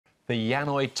The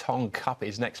Yanoi Tong Cup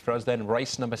is next for us then.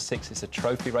 Race number 6 is a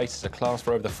trophy race. It's a class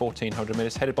for over the 1,400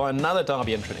 metres, headed by another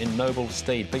Derby entrant in Noble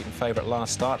Steed. Beaten favourite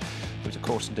last start. He was a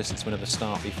course and distance winner at the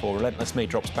start before. Relentless Me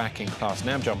drops back in class.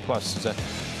 Namjoon Plus is a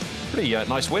pretty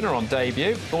nice winner on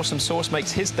debut. Awesome Source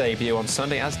makes his debut on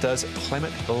Sunday, as does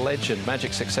Clement Legend.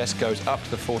 Magic Success goes up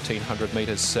to the 1,400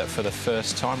 metres for the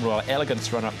first time. Royal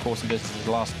Elegance run up course and distance in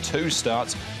the last 2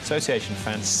 starts. Association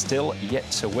Fans still yet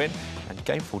to win. And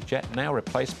Gameful Jet now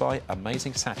replaced by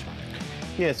Amazing Satire.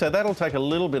 Yeah, so that'll take a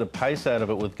little bit of pace out of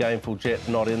it with Gameful Jet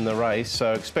not in the race.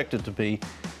 So expected to be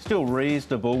still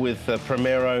reasonable with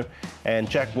Primero and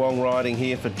Jack Wong riding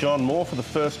here for John Moore for the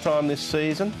first time this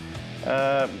season.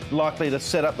 Likely to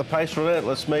set up the pace.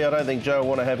 Relentless Me, I don't think Joe will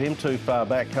want to have him too far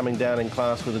back coming down in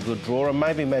class with a good draw. And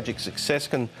maybe Magic Success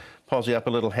can posse up a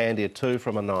little handier too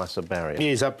from a nicer barrier. Yeah,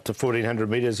 he's up to 1,400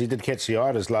 metres. He did catch the eye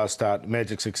at his last start,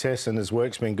 Magic Success, and his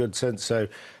work's been good since. So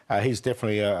he's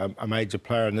definitely a major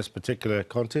player in this particular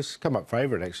contest. Come up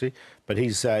favourite, actually. But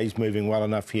he's moving well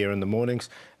enough here in the mornings.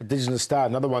 Indigenous Star,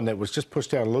 another one that was just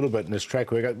pushed out a little bit in his track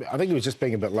work. I think he was just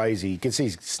being a bit lazy. You can see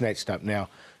he's snatched up now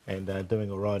and doing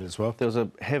all right as well. There was a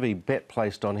heavy bet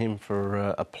placed on him for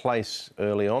a place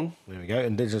early on. There we go.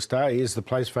 Indigenous Star, he is the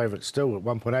place favourite still at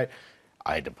 1.8.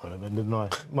 I had to put him in, didn't I?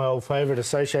 My old favourite,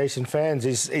 Association Fans.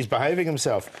 He's behaving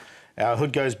himself. Our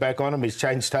hood goes back on him. He's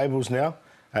changed tables now.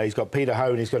 He's got Peter Ho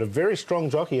and he's got a very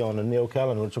strong jockey on in Neil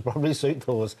Cullen, which will probably suit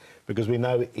for us because we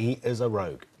know he is a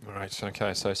rogue. All right, OK,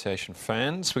 Association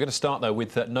Fans. We're going to start, though,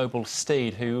 with Noble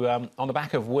Steed, who, on the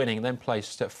back of winning, then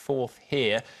placed 4th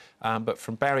here. But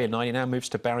from barrier 9, he now moves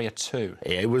to barrier 2.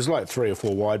 Yeah, it was like 3 or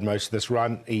 4 wide most of this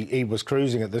run. He was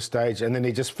cruising at this stage, and then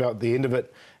he just felt the end of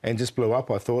it and just blew up,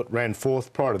 I thought. Ran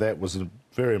 4th. Prior to that was a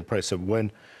very impressive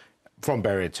win. From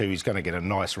barrier 2, he's going to get a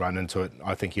nice run into it.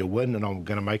 I think he'll win, and I'm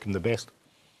going to make him the best.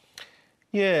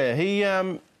 Yeah, he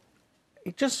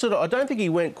just sort of... I don't think he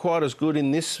went quite as good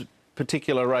in this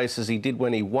particular race as he did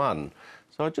when he won.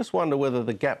 So I just wonder whether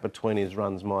the gap between his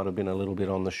runs might have been a little bit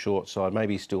on the short side.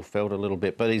 Maybe he still felt a little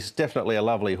bit, but he's definitely a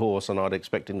lovely horse and I'd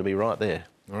expect him to be right there.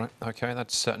 All right, OK,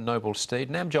 that's Noble Steed.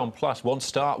 Namjoon Plus, 1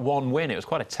 start, 1 win. It was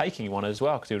quite a taking one as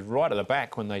well because he was right at the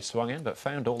back when they swung in, but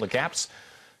found all the gaps,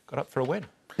 got up for a win.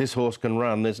 This horse can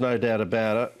run, there's no doubt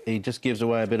about it. He just gives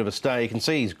away a bit of a stay. You can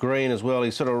see he's green as well.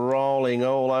 He's sort of rolling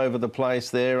all over the place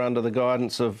there under the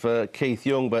guidance of Keith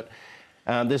Young, but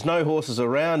there's no horses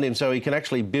around him, so he can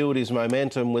actually build his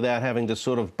momentum without having to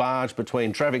sort of barge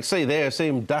between traffic. See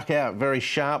him duck out very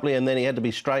sharply, and then he had to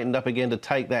be straightened up again to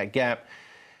take that gap.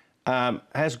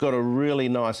 Has got a really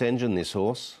nice engine, this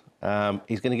horse.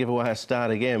 He's going to give away a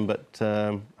start again,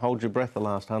 but hold your breath the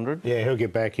last 100. Yeah, he'll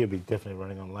get back. He'll be definitely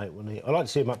running on late, wouldn't he? I'd like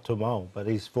to see him up to a mile, but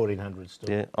he's 1,400 still.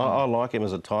 Yeah, I like him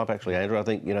as a type, actually, Andrew. I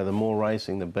think, you know, the more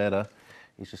racing, the better.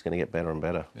 He's just going to get better and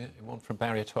better. Yeah, he won from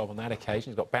barrier 12 on that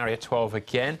occasion. He's got barrier 12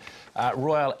 again.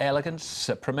 Royal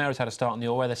Elegance. Primero's had a start on the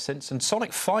all-weather since. And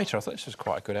Sonic Fighter, I thought this was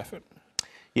quite a good effort.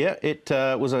 Yeah, it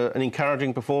was an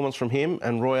encouraging performance from him.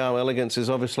 And Royal Elegance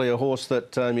is obviously a horse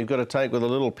that you've got to take with a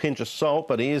little pinch of salt,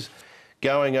 but he is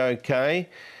going OK.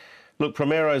 Look,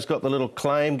 Primero's got the little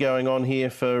claim going on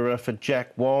here for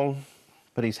Jack Wong,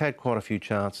 but he's had quite a few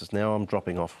chances now. I'm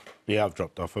dropping off. Yeah, I've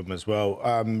dropped off him as well.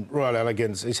 Royal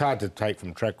Elegance, he's hard to take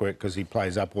from track work because he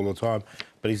plays up all the time,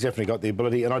 but he's definitely got the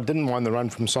ability. And I didn't mind the run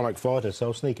from Sonic Fighter, so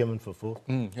I'll sneak him in for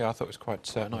 4th. Yeah, I thought it was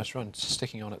quite a nice run,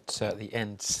 sticking on at the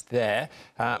ends there.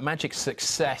 Magic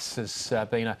Success has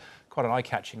been quite an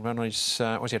eye-catching run. He's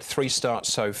had 3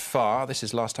 starts so far. This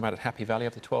is last time out at Happy Valley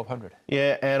up to 1,200.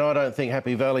 Yeah, and I don't think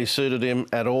Happy Valley suited him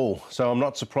at all. So I'm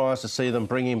not surprised to see them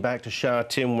bring him back to Sha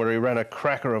Tin, where he ran a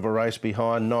cracker of a race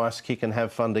behind. Nice kick and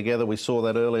have fun together. We saw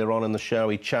that earlier on in the show.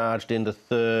 He charged into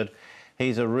 3rd.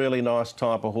 He's a really nice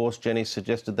type of horse. Jenny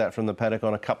suggested that from the paddock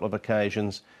on a couple of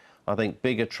occasions. I think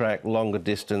bigger track, longer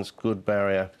distance, good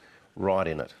barrier, right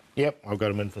in it. Yep, I've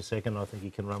got him in for 2nd. I think he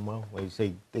can run well.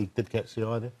 He did catch the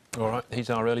eye there. All right, he's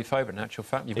our early favourite, in actual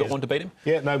fact. You've got one to beat him?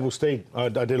 Yeah, Noble Steed. I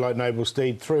do like Noble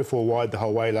Steed. 3 or 4 wide the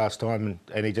whole way last time,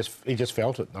 and he just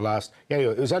felt it in the last... Yeah,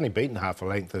 it was only beaten half a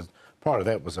length. Prior to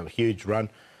that was a huge run.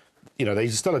 You know,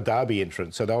 he's still a Derby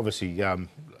entrant, so they obviously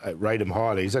rate him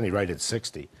highly. He's only rated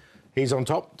 60. He's on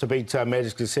top to beat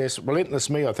Magic Success. Relentless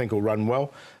Me, I think, will run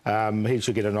well. He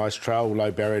should get a nice trail, low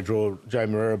barrier draw, Joe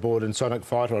Moreira aboard, and Sonic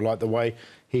Fighter. I like the way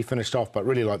he finished off, but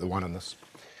really like the one in this.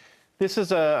 This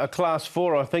is a Class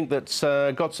 4, I think, that's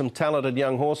got some talented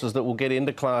young horses that will get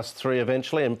into Class 3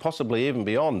 eventually and possibly even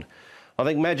beyond. I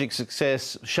think Magic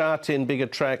Success, Sha Tin, bigger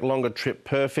track, longer trip,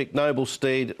 perfect. Noble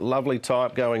Steed, lovely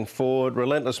type going forward.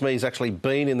 Relentless Me's actually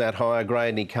been in that higher grade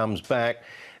and he comes back.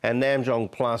 And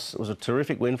Namjong Plus, it was a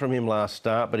terrific win from him last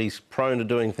start, but he's prone to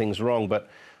doing things wrong. But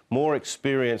more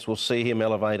experience will see him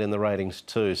elevate in the ratings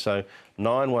too. So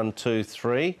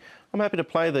 9-1-2-3. I'm happy to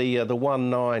play the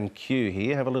 1-9 Q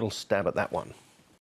here. Have a little stab at that one.